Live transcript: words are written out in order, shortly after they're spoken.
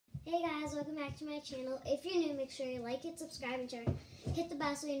Hey guys, welcome back to my channel. If you're new, make sure you like it, subscribe, and share. Hit the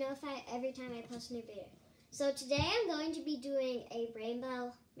bell so you're notified every time I post a new video. So today I'm going to be doing a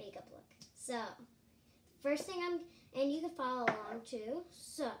rainbow makeup look. So, first thing and you can follow along too.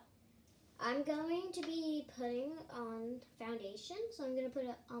 So, I'm going to be putting on foundation. So I'm going to put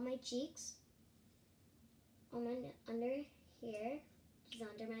it on my cheeks, on my under here, which is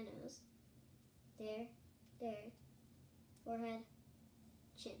under my nose, there, forehead,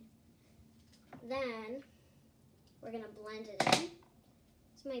 chin. Then we're gonna blend it in.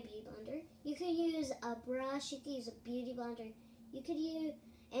 It's my beauty blender. You could use a brush, you could use a beauty blender, you could use,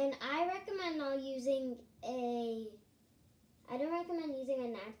 and I recommend not using I don't recommend using a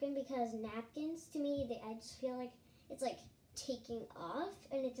napkin because napkins to me, I just feel like it's like taking off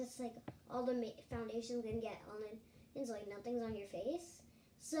and it's just like all the foundation's gonna get on it and it's like nothing's on your face.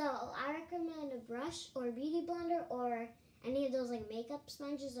 So I recommend a brush or a beauty blender or any of those like makeup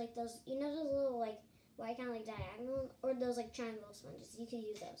sponges, like those, you know, those little like white kind of like diagonal, or those like triangle sponges. You could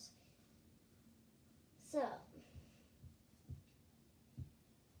use those. So,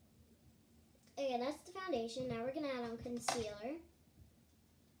 okay, that's the foundation. Now we're gonna add on concealer.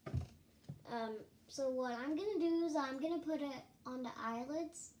 So what I'm gonna do is I'm gonna put it on the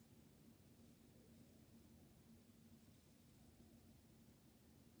eyelids.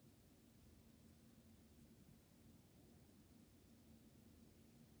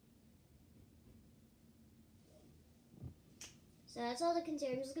 So that's all the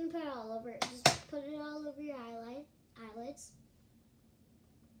concealer. I'm just gonna put it all over. Just put it all over your eyelids.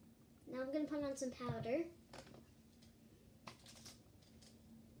 Now I'm gonna put on some powder.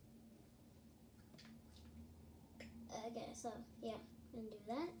 Okay, so yeah, I'm gonna do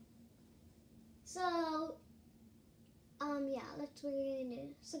that. So, yeah, that's what we're gonna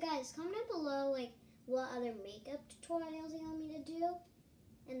do. So guys, comment down below like what other makeup tutorials you want me to do,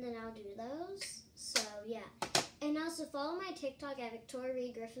 and then I'll do those. So yeah. And also follow my TikTok at Victoria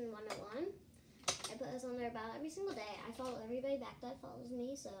Reed Griffin 101. I put this on there about every single day. I follow everybody back that follows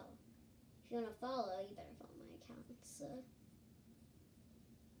me, so if you want to follow, you better follow my account.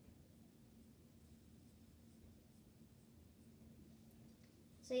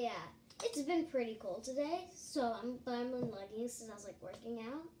 So yeah, it's been pretty cold today. So I'm in leggings since I was like working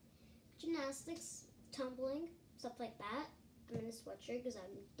out, gymnastics, tumbling, stuff like that. I'm in a sweatshirt because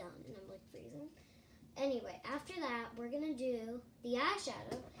I'm done and I'm like freezing. Anyway, after that, we're going to do the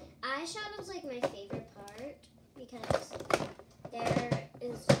eyeshadow. Eyeshadow's like my favorite part because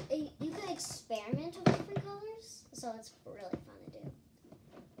you can experiment with different colors, so it's really fun to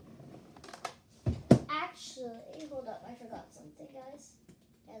do. Actually, hold up, I forgot something, guys.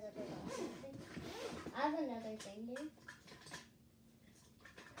 I forgot something. I have another thing here.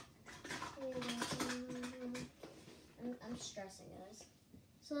 I'm stressing, guys.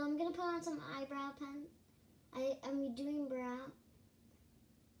 So I'm going to put on some eyebrow pen. I'm doing brow.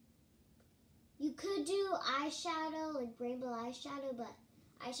 You could do eyeshadow, like rainbow eyeshadow, but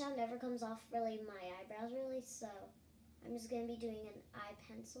eyeshadow never comes off really my eyebrows really, so I'm just going to be doing an eye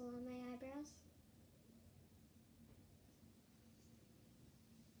pencil on my eyebrows.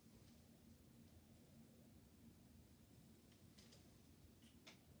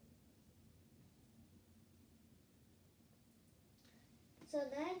 So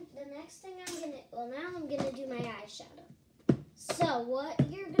then the next thing now I'm gonna do my eyeshadow. So what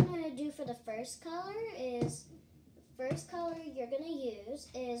you're gonna do for the first color you're gonna use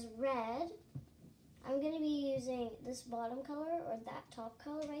is red. I'm gonna be using this bottom color or that top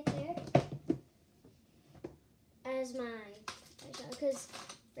color right there as my eyeshadow, because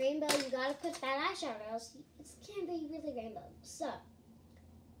rainbow, you gotta put that eyeshadow, else it can't be really rainbow. So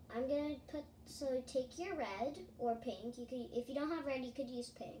I'm gonna take your red or pink. You could, if you don't have red, you could use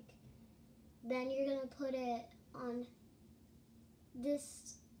pink. Then you're gonna put it on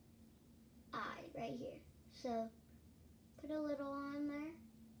this eye right here. So put a little on there.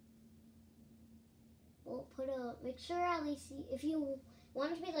 We'll make sure at least, if you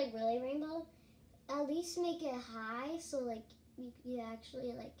want it to be like really rainbow, at least make it high so like you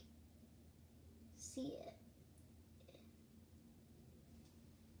actually like see it.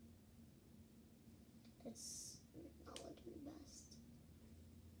 It's not looking best.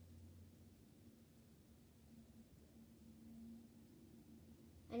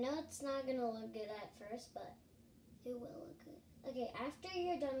 I know it's not going to look good at first, but it will look good. Okay, after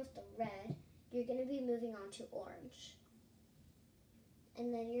you're done with the red, you're going to be moving on to orange.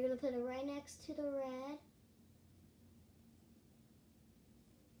 And then you're going to put it right next to the red.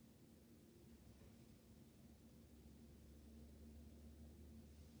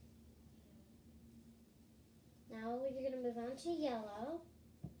 Now you're going to move on to yellow.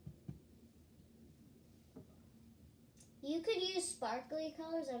 sparkly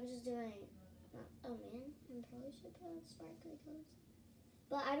colors, I'm just doing. Oh man, I probably should put on sparkly colors.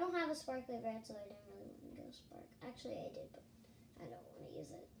 But I don't have a sparkly red, so I didn't really want to go spark. Actually, I did, but I don't want to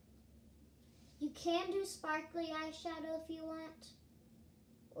use it. You can do sparkly eyeshadow if you want.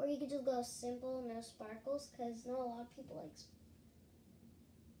 Or you could just go simple, no sparkles, because not a lot of people like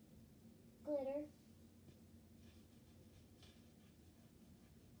glitter.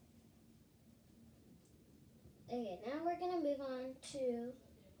 Okay, now we're going to move on to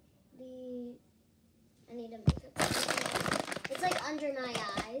the... I need to make it. It's like under my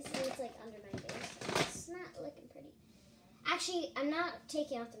eyes, and it's like under my face. It's not looking pretty. Actually, I'm not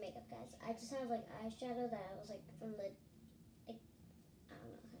taking off the makeup, guys. I just have like eyeshadow that was like from the... I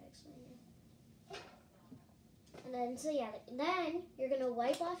don't know how to explain it. And then, so yeah, then you're going to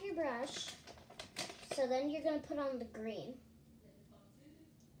wipe off your brush. So then you're going to put on the green.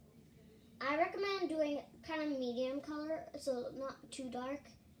 I recommend doing kind of medium color, so not too dark.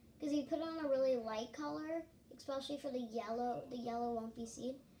 Because if you put on a really light color, especially for the yellow won't be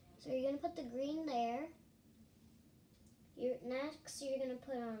seen. So you're going to put the green there. Next, you're going to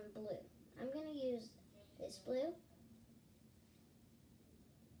put on blue. I'm going to use this blue.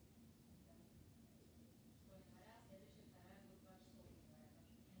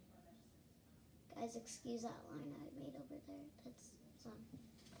 Guys, excuse that line I made over there. That's on.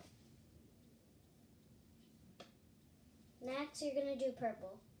 Next, you're going to do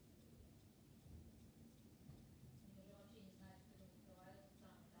purple.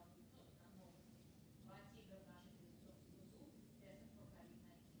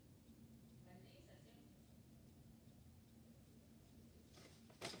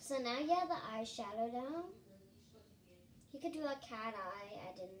 So now you have the eyeshadow down. You could do a cat eye.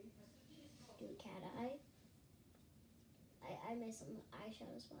 I didn't do a cat eye. I made some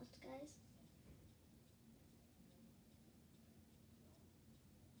eyeshadow spots, guys.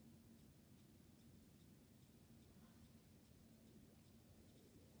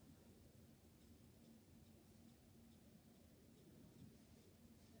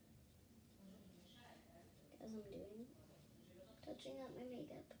 As I'm doing, touching up my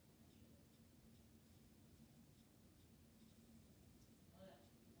makeup.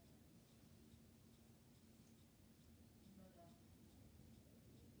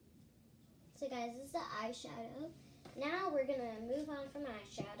 So guys, this is the eyeshadow. Now we're gonna move on from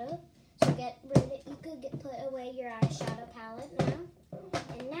eyeshadow. So you could put away your eyeshadow palette now.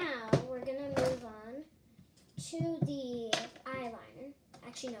 And now we're gonna move on to the eyeliner.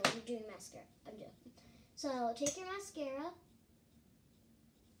 Actually, no, we're doing mascara. I'm joking. So take your mascara.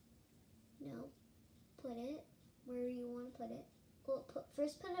 No, put it where you want to put it. Well,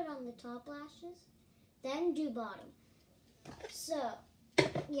 first put it on the top lashes, then do bottom. So,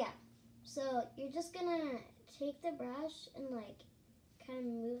 yeah. So you're just gonna take the brush and like kind of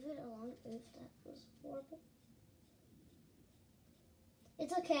move it along. Oof, that was horrible.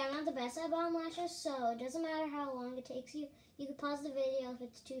 It's okay, I'm not the best at bottom lashes, so it doesn't matter how long it takes you. You can pause the video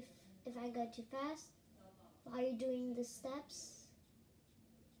if I go too fast while you're doing the steps.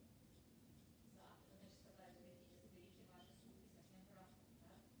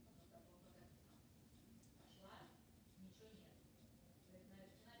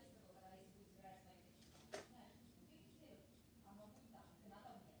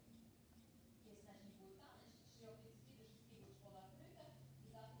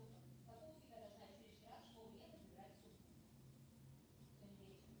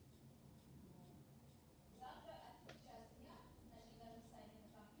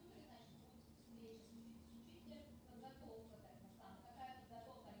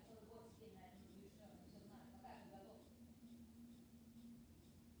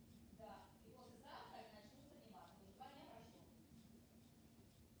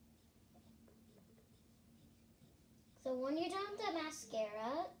 So when you're done with the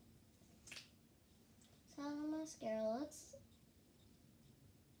mascara,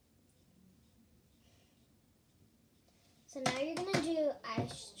 So now you're gonna do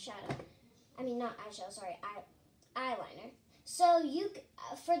eyeshadow. I mean, not eyeshadow. Sorry, eyeliner. So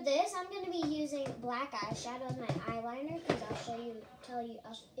for this, I'm gonna be using black eyeshadow as my eyeliner because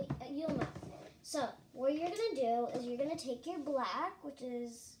you'll know. So what you're gonna do is you're gonna take your black, which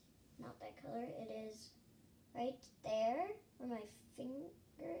is not that color. It is right there where my finger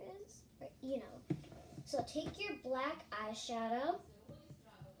is. Right, you know. So take your black eyeshadow.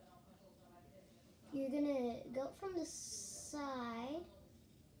 You're gonna go from the side,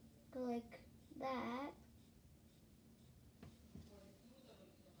 go like that.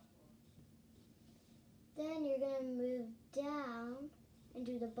 Then you're gonna move down and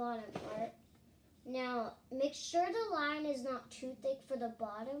do the bottom part. Now, make sure the line is not too thick for the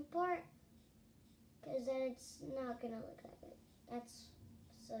bottom part, because then it's not going to look that good.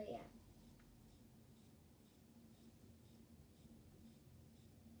 So yeah.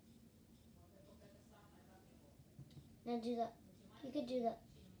 Now do that. You could do that.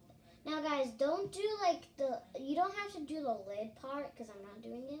 Now guys, don't do like you don't have to do the lid part, because I'm not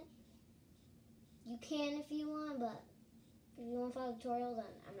doing it. You can if you want, but if you want to follow the tutorial, then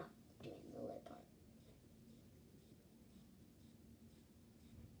I'm not doing the lid part.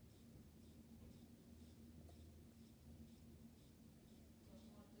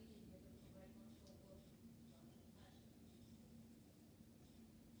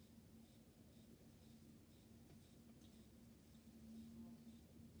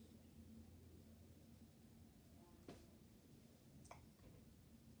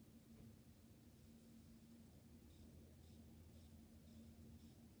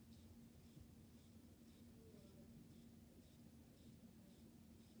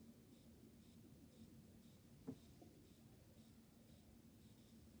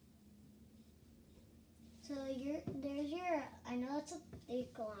 So I know it's a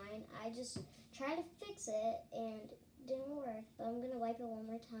thick line. I just tried to fix it and it didn't work, but I'm going to wipe it one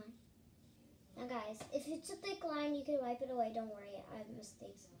more time. Now guys, if it's a thick line, you can wipe it away. Don't worry, I have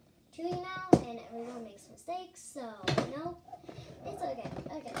mistakes too now, and everyone makes mistakes, so no, it's okay.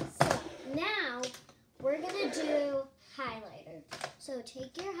 Okay, so now we're going to do highlighter. So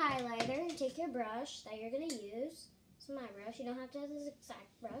take your highlighter and take your brush that you're going to use. It's my brush. You don't have to have this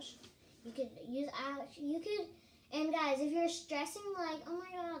exact brush. You could use, and guys, if you're stressing like, oh my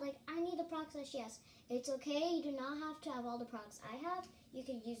god, like I need the products, yes, it's okay. You do not have to have all the products I have. You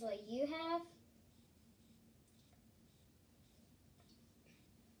could use what you have.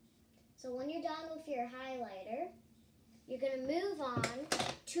 So when you're done with your highlighter, you're going to move on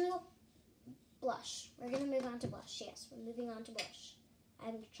to blush. We're going to move on to blush. Yes, we're moving on to blush.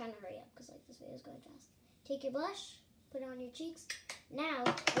 I'm trying to hurry up because like this video is going fast. Take your blush, put it on your cheeks. Now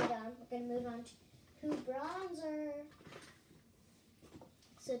we're done. We're going to move on to bronzer.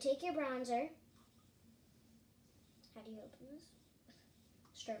 So take your bronzer. How do you open this?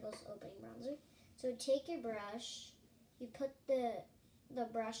 Struggles opening bronzer. So take your brush. You put the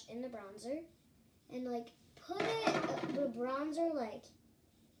brush in the bronzer and like put the bronzer like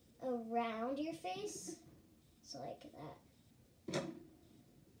around your face. So like that.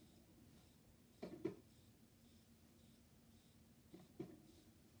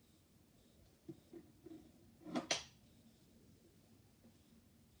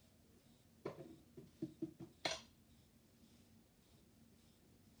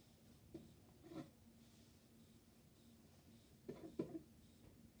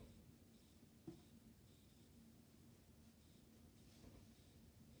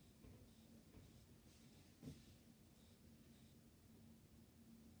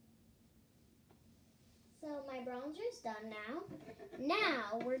 So my bronzer is done now.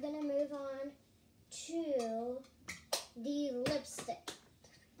 Now we're going to move on to the lipstick.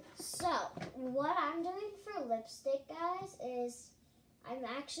 So what I'm doing for lipstick, guys, is I'm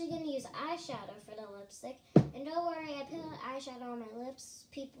actually going to use eyeshadow for the lipstick. And don't worry, I put eyeshadow on my lips.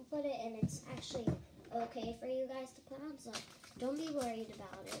 People put it, and it's actually okay for you guys to put on. So don't be worried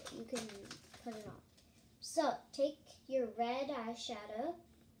about it. You can put it on. So take your red eyeshadow,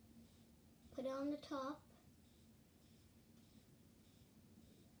 put it on the top.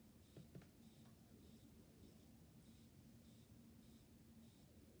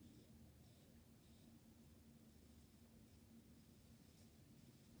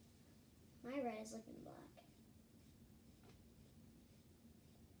 My red is looking black.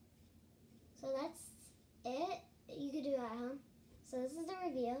 So that's it. You could do it at home. So this is the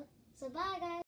review. So bye guys.